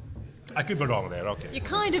 I could be wrong there. Okay. You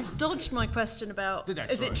kind of dodged my question about. Did I?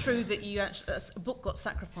 Is it true that you actually a book got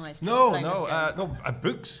sacrificed? No. A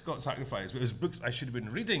book's got sacrificed. It was books I should have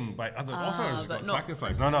been reading by other authors got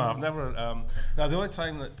sacrificed. No, I've never. Now the only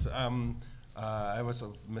time that I ever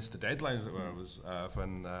sort of missed the deadline, as it were, was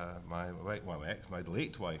when my late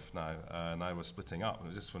wife now and I was splitting up. And it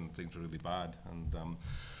was just when things were really bad, and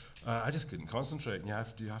I just couldn't concentrate. And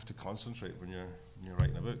you have to concentrate when you're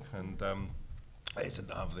writing a book, and I just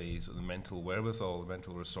didn't have the sort of mental wherewithal, the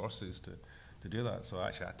mental resources to do that. So I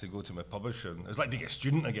actually had to go to my publisher. And it was like being a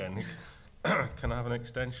student again. Can I have an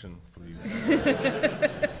extension, please?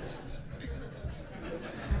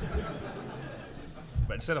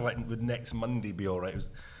 But instead of like, would next Monday be all right? It was,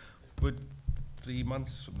 would 3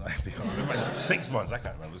 months from now be all right? Like 6 months, I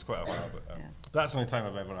can't remember. It was quite a while. But that's the only time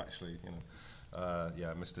I've ever actually, you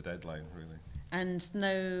know, missed a deadline, really. And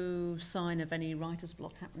no sign of any writer's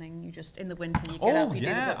block happening. You just in the winter you get up. You do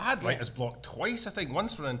the book. I had writer's block twice. I think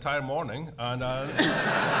once for an entire morning, and oh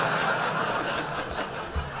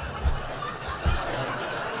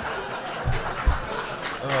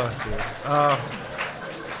dear.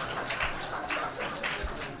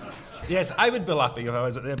 Yes, I would be laughing if I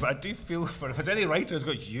was there, but I do feel for if there's any writers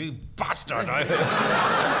going, you bastard.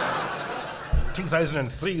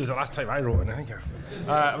 2003 was the last time I wrote, and I think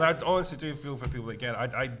I honestly do feel for people that get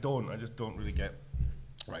it. I just don't really get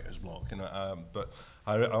writer's block, you know. But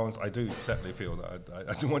I do certainly feel that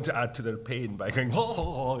I don't want to add to their pain by going,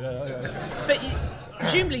 yeah. But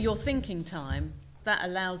presumably your thinking time, that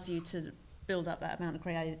allows you to build up that amount of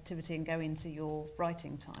creativity and go into your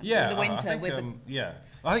writing time. Yeah, in the winter I think, with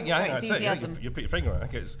I think that's it. enthusiasm. Yeah, you put your finger on it. I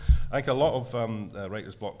think a lot of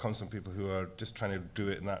writer's block comes from people who are just trying to do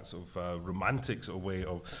it in that sort of romantic sort of way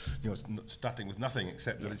of, you know, starting with nothing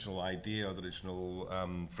except the original idea or the original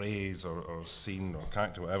phrase or scene or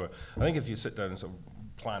character, whatever. I think if you sit down and sort of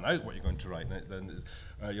plan out what you're going to write, then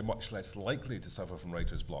you're much less likely to suffer from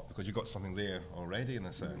writer's block because you've got something there already, in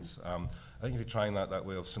a sense. I think if you're trying that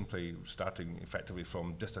way of simply starting effectively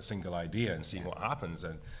from just a single idea and seeing what happens,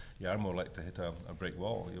 then you are more likely to hit a brick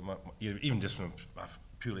wall. You're even just from a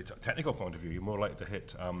purely technical point of view, you're more likely to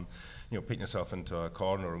hit, paint yourself into a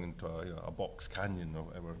corner or into a box canyon or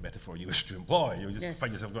whatever metaphor you wish to employ. You just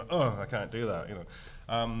find yourself going, oh, I can't do that,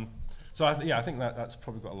 So I think that's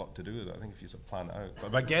probably got a lot to do with it. I think if you sort of plan it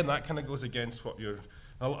out. But again, that kind of goes against what you're,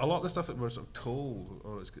 a lot of the stuff that we're sort of told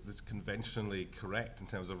or is conventionally correct in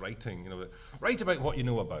terms of writing, write about what you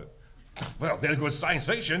know about. Well, there goes science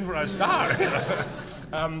fiction for a start.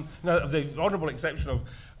 Now, the honourable exception of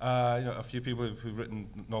a few people who've written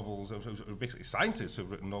novels, or basically scientists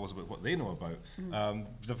who've written novels about what they know about,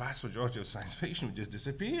 the vast majority of science fiction would just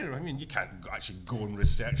disappear. I mean, you can't actually go and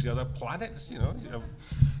research the other planets,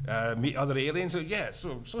 meet other aliens.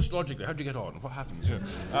 So sociologically, how do you get on? What happens?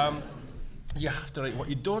 You have to write what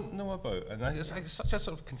you don't know about, and it's such a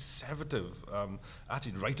sort of conservative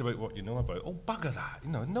attitude. Write about what you know about. Oh, bugger that!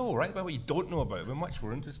 No, write about what you don't know about. It'll be much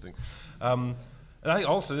more interesting. And I think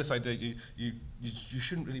also this idea you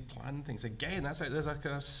shouldn't really plan things. Again, there's a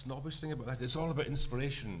kind of snobbish thing about that. It's all about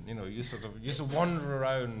inspiration. You sort of wander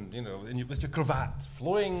around, with your cravat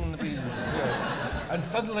flowing in the breeze, and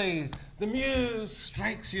suddenly the muse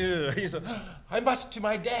strikes you. You say, I must to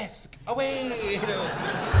my desk, away.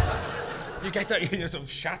 You get out, you sort of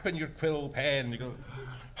sharpen your quill pen, and you go,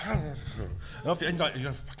 you're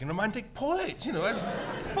a fucking romantic poet, that's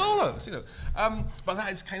bollocks, But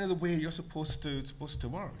that is kind of the way you're supposed to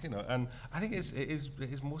work, And I think it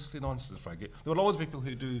is mostly nonsense, frankly. There will always be people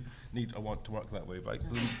who do need or want to work that way, but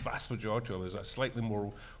the vast majority of it is a slightly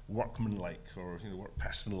more workman-like or work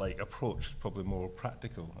person-like approach, probably more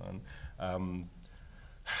practical.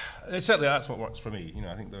 And certainly that's what works for me.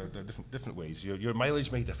 I think there are different ways. Your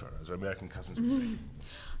mileage may differ, as our American cousins would say.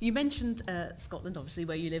 You mentioned Scotland, obviously,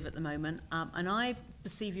 where you live at the moment, and I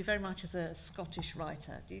perceive you very much as a Scottish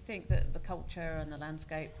writer. Do you think that the culture and the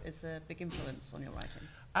landscape is a big influence on your writing?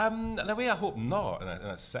 In a way, I hope not, in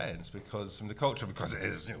a sense, because the culture, because it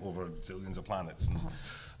is over zillions of planets and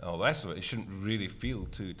all the rest of it, it shouldn't really feel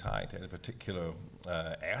too tied to any particular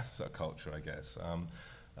Earth sort of culture, I guess.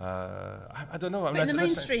 I don't know. But in the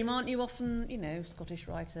mainstream, aren't you often, Scottish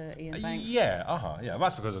writer Iain Banks? Yeah.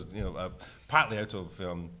 That's because partly out of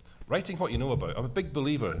writing what you know about. I'm a big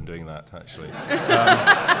believer in doing that, actually.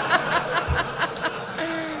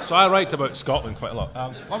 So I write about Scotland quite a lot.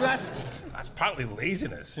 That's partly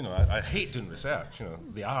laziness. I hate doing research.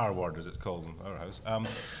 The R word, as it's called in our house.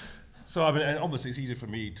 So and obviously it's easier for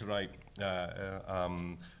me to write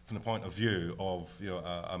from the point of view of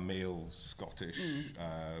a male Scottish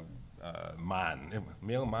man,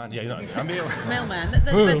 male man, yeah, a male mailman,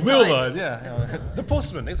 the mailman, yeah. The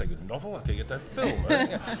Postman is a good novel. I could get a film. Right?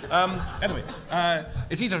 Yeah. Anyway,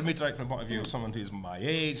 it's easier for me to write from the point of view of someone who's my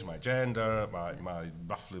age, my gender,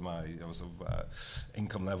 roughly my sort of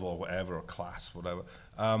income level or whatever, or class, whatever.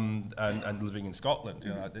 And living in Scotland,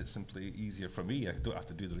 it's simply easier for me. I don't have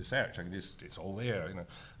to do the research. It's all there,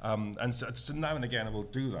 And so now and again I will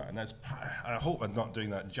do that, and I hope I'm not doing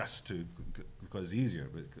that just because it's easier.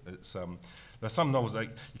 But it's there's some novels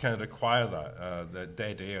like you kind of require that. The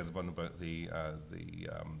Dead Air, the one about the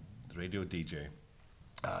radio DJ.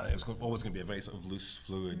 It was always going to be a very sort of loose,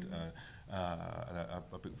 fluid. A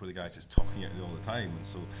book where the guy's just talking at you all the time, and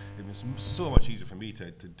so it was so much easier for me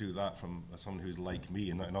to do that from someone who's like me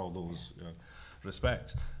in all those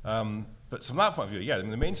respects. But from that point of view, yeah,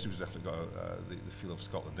 the mainstream's definitely got the feel of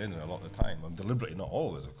Scotland in it a lot of the time. Deliberately, not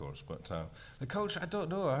always, of course, but the culture, I don't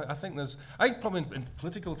know. I think probably in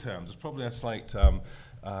political terms, there's probably a slight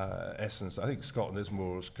essence. I think Scotland is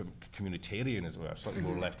more communitarian, as it were, slightly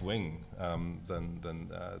more left-wing than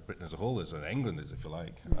Britain as a whole is, and England is, if you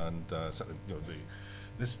like, and certainly,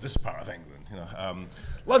 this part of England,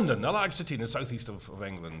 London, a large city in the southeast of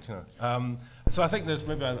England, so I think there's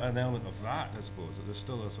maybe an element of that, I suppose, that there's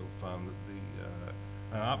still a sort of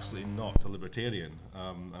I'm absolutely not a libertarian,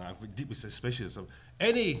 and I'm deeply suspicious of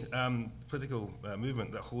any political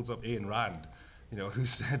movement that holds up Ayn Rand, who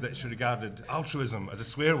said that she regarded altruism as a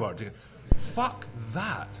swear word. Fuck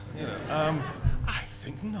that, I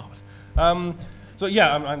think not. So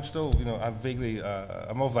yeah, I'm still, I'm vaguely,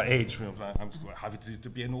 I'm of that age. I'm happy to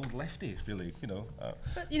be an old lefty, really,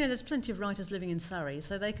 But there's plenty of writers living in Surrey,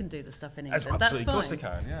 so they can do the stuff in England. Absolutely, that's fine. Of course they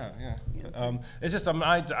can. Yeah. But, it's just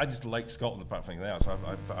I just like Scotland apart from anything else.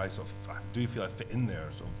 I do feel I fit in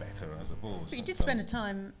there sort of better, I suppose. But you did spend a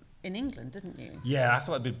time in England, didn't you? Yeah, I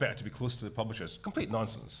thought it'd be better to be close to the publishers. Complete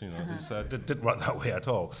nonsense, you know. It didn't work that way at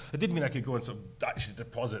all. It did mean I could go and sort of actually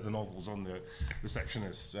deposit the novels on the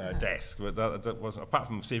receptionist's desk, but that wasn't, apart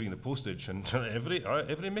from saving the postage and every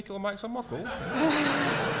Mikkel Max a Muckle.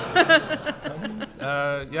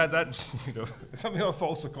 Yeah, that's, you know, something of a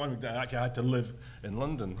false economy that I actually had to live in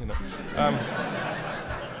London, you know. I'm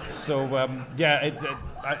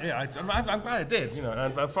glad I did, you know.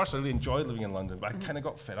 And at first I really enjoyed living in London, but I kind of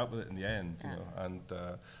got fed up with it in the end, you know. And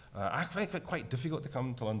I find it quite difficult to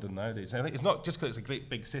come to London nowadays. I think it's not just because it's a great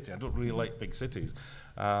big city. I don't really like big cities.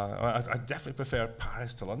 I definitely prefer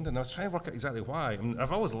Paris to London. I was trying to work out exactly why. I mean,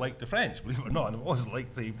 I've always liked the French, believe it or not, and I've always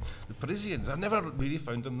liked the Parisians. I've never really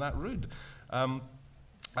found them that rude.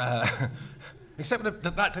 Except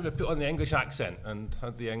that time I put on the English accent and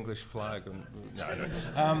had the English flag. And, no, anyway.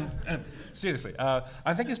 Seriously,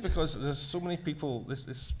 I think it's because there's so many people.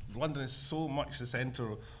 London is so much the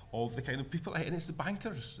centre of the kind of people, and it's the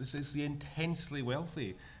bankers. It's the intensely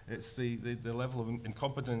wealthy. It's the level of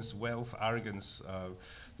incompetence, wealth, arrogance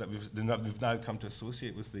that we've now come to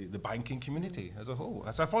associate with the banking community as a whole.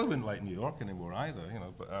 So I probably wouldn't like New York anymore either, you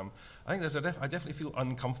know. But I think I definitely feel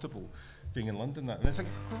uncomfortable being in London. And it's a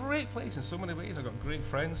great place in so many ways. I've got great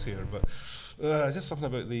friends here, but it's just something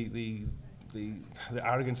about the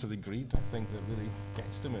arrogance of the greed, I think, that really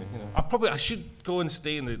gets to me. You know, I should go and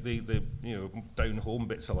stay in the you know, down home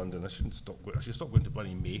bits of London. I should stop going to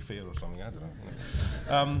bloody Mayfair or something. I don't know.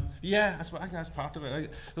 You know. Yeah, I think that's part of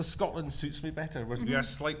it. Scotland suits me better. We are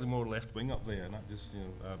slightly more left wing up there, and that just, you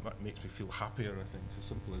know, that makes me feel happier. I think it's as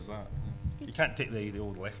simple as that. You can't take the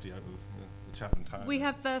old lefty out of the chat and time. We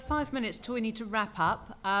have 5 minutes till we need to wrap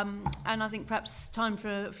up, and I think perhaps time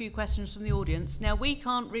for a few questions from the audience. Now, we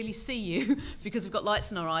can't really see you because we've got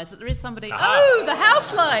lights in our eyes, but there is somebody. Oh, the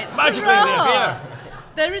house lights! Magically, they appear.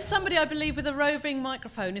 There is somebody, I believe, with a roving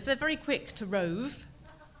microphone. If they're very quick to rove.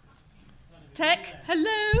 Tech,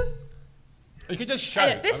 hello. You could just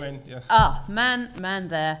shout. Yeah. Man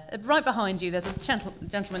there. Right behind you, there's a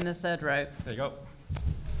gentleman in the third row. There you go.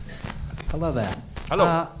 Hello there.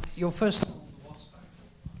 Hello. Your first...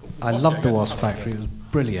 I loved the Wasp Factory. It was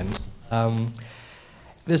brilliant.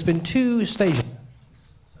 There's been 2 stages.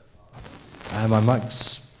 My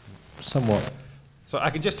mic's somewhat... So I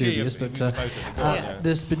can just hear you. But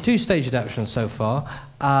there's been 2 stage adaptations so far.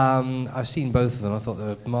 I've seen both of them. I thought they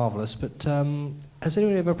were marvellous. But has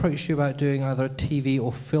anyone ever approached you about doing either a TV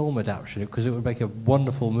or film adaptation? Because it would make a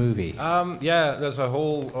wonderful movie. Yeah, there's a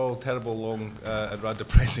whole terrible, long, and rather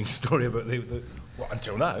depressing story about well,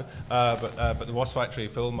 until now, but the Wasp Factory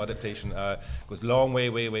film adaptation goes long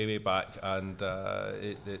way back, and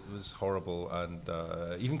it was horrible, and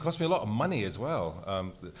even cost me a lot of money as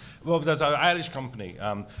well. Well, there's an Irish company,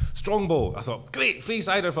 Strongbow. I thought, great, free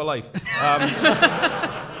cider for life.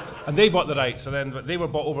 And they bought the rights, and then they were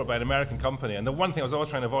bought over by an American company. And the one thing I was always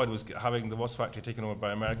trying to avoid was having the Wasp Factory taken over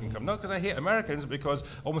by an American company. Not because I hate Americans, because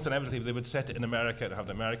almost inevitably they would set it in America to have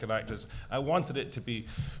the American actors. I wanted it to be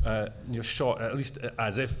shot at least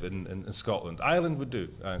as if in Scotland. Ireland would do,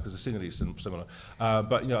 because the scenery is similar.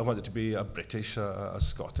 But I wanted it to be a British, a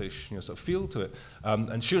Scottish, sort of feel to it.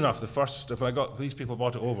 And sure enough, when these people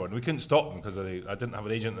bought it over, and we couldn't stop them because I didn't have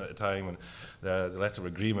an agent at the time, and the letter of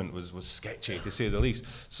agreement was sketchy, to say the least.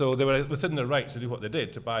 So they were within their rights to do what they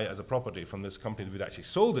did, to buy it as a property from this company that we'd actually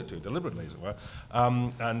sold it to, deliberately, as it were.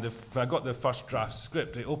 And when I got the first draft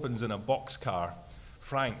script, it opens in a boxcar.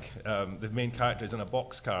 Frank, the main character, is in a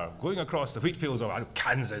boxcar going across the wheat fields of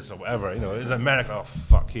Kansas or whatever, it's America. Oh,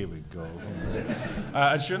 fuck, here we go.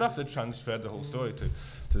 And sure enough, they transferred the whole story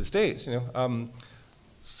to the States,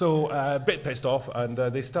 So a bit pissed off, and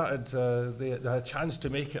they started. They had a chance to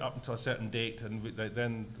make it up until a certain date, and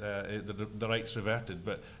then the rights reverted.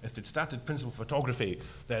 But if they'd started principal photography,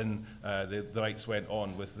 then the rights went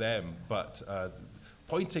on with them. But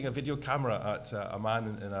pointing a video camera at a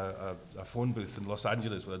man in a phone booth in Los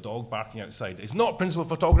Angeles with a dog barking outside is not principal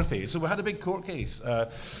photography. So we had a big court case,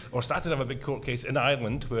 or started to have a big court case in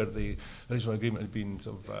Ireland, where the original agreement had been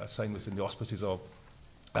sort of signed within the auspices of.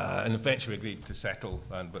 And eventually agreed to settle,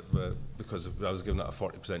 but because I was given that a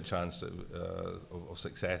 40% chance of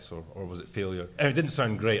success, or was it failure? And it didn't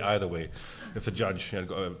sound great either way, if the judge had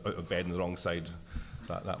got out of bed on the wrong side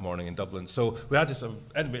that morning in Dublin. So we had to sort of,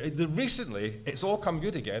 anyway, recently it's all come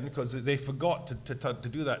good again, because they forgot to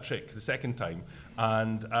do that trick the second time,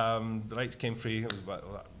 and the rights came free. It was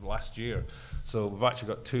about last year. So we've actually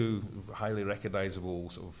got 2 highly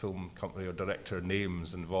recognisable sort of film company or director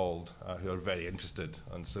names involved who are very interested.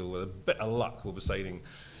 And so with a bit of luck, we'll be signing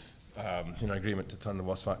an agreement to turn the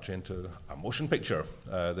Wasp Factory into a motion picture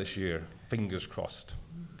this year. Fingers crossed.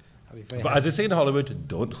 But as they say in Hollywood,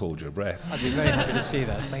 don't hold your breath. I'd be very happy to see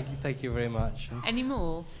that. Thank you very much. Any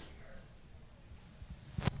more?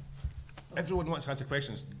 Everyone wants to answer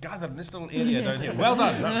questions. Gather in this little area down here. Well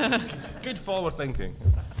done. That's good forward thinking.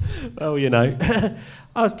 Well, you know,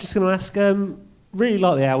 I was just going to ask. Really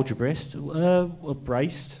like the algebraist.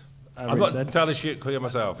 Braced. I'm not entirely clear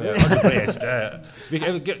myself. Yeah, algebraist.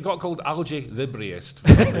 It got called Algae the Braist for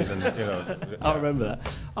some reason. You know. I remember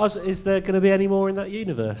that. Is there going to be any more in that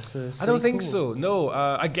universe? I don't think so. No.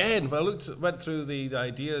 Again, when I went through the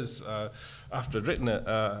ideas after I'd written it,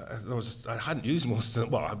 I hadn't used most of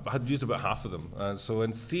them. Well, I had used about half of them. So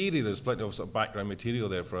in theory, there's plenty of sort of background material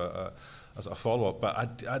there for as a follow-up,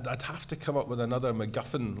 but I'd have to come up with another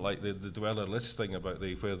MacGuffin like the Dweller list thing about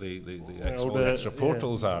where the extra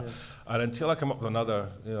portals are. And until I come up with another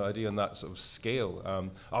idea on that sort of scale,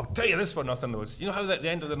 I'll tell you this for nothing. You know how at the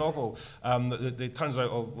end of the novel, it turns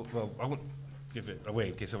out, well, I won't give it away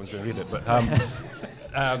in case someone's going to read it, but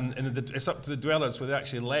and it's up to the Dwellers where they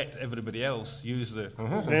actually let everybody else use the...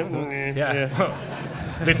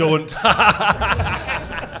 They don't.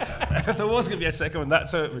 If there was going to be a second one,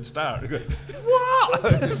 that's how it would start. Go, what?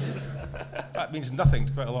 That means nothing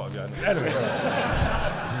to quite a lot of you. Anyway.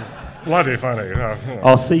 Bloody funny.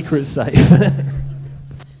 Our secret's safe.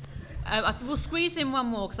 We'll squeeze in one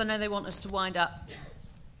more because I know they want us to wind up.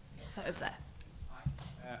 So over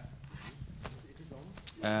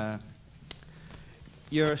there.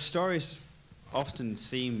 Your stories often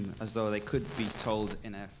seem as though they could be told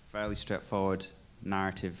in a fairly straightforward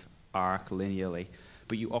narrative arc linearly,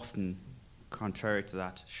 but you often, contrary to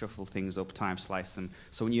that, shuffle things up, time slice them.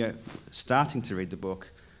 So when you're starting to read the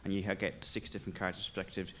book and you get 6 different character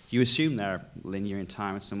perspectives, you assume they're linear in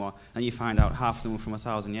time and so more, and you find out half of them were from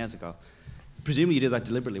 1,000 years ago. Presumably you did that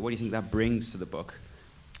deliberately. What do you think that brings to the book?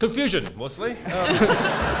 Confusion, mostly.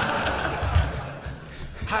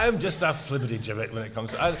 I'm just a flibbity-gibbet when it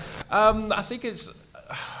comes to... I think it's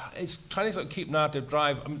trying to sort of keep narrative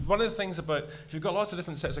drive. I mean, one of the things about... If you've got lots of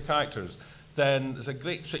different sets of characters, then there's a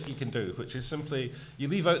great trick you can do, which is simply you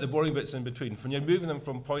leave out the boring bits in between. When you're moving them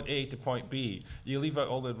from point A to point B, you leave out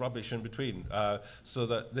all the rubbish in between, so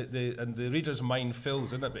that the reader's mind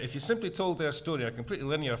fills in it. But if you simply told their story in a completely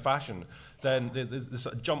linear fashion, then the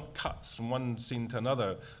sort of jump cuts from one scene to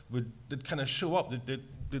another would kind of show up.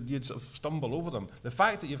 You'd sort of stumble over them. The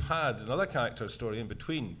fact that you've had another character's story in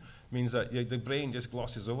between means that the brain just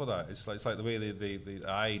glosses over that. It's like the way the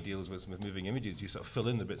eye deals with moving images. You sort of fill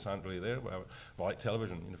in the bits that aren't really there, whatever. Like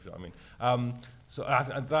television, if you know what I mean. So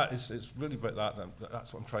that is, it's really about that.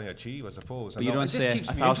 That's what I'm trying to achieve, I suppose. But you don't say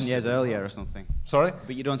 1,000 years earlier or something. Sorry?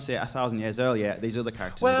 But you don't say 1,000 years earlier, these other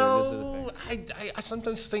characters. Well, I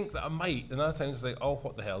sometimes think that I might, and other times I think, oh,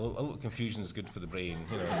 what the hell? A little confusion is good for the brain,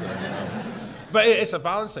 you know. So, but it's a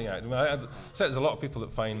balancing act. I mean, there's a lot of people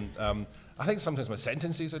that find. I think sometimes my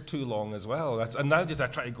sentences are too long as well. And now I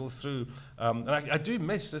try to go through, and I do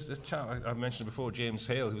miss this chap I mentioned before, James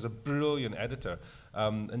Hale, who was a brilliant editor.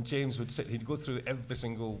 And James he'd go through every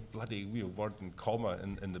single bloody word and comma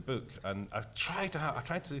in the book. And I tried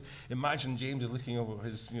to imagine James looking over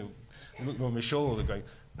looking over my shoulder going,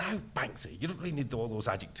 now, Banksy, you don't really need all those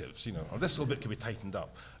adjectives, or this little bit could be tightened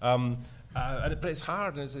up. But it's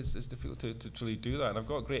hard and it's difficult to truly do that. And I've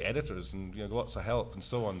got great editors and lots of help and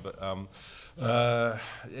so on. But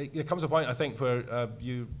it comes a point, I think, where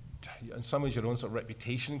in some ways your own sort of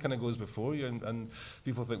reputation kind of goes before you, and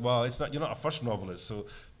people think, well, you're not a first novelist, so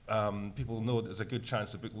people know there's a good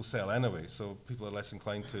chance the book will sell anyway. So people are less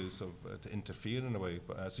inclined to sort of to interfere in a way.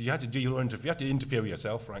 But so you have to do your own interview. You have to interfere with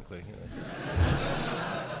yourself, frankly.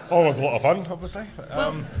 Always a lot of fun, obviously.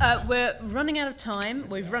 We're running out of time.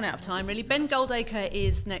 We've run out of time, really. Ben Goldacre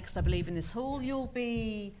is next, I believe, in this hall. You'll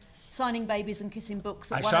be signing babies and kissing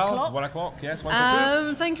books at 1 o'clock. 1 o'clock, yes, 1 to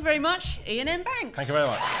 2. Thank you very much, Iain M. Banks. Thank you very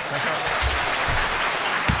much.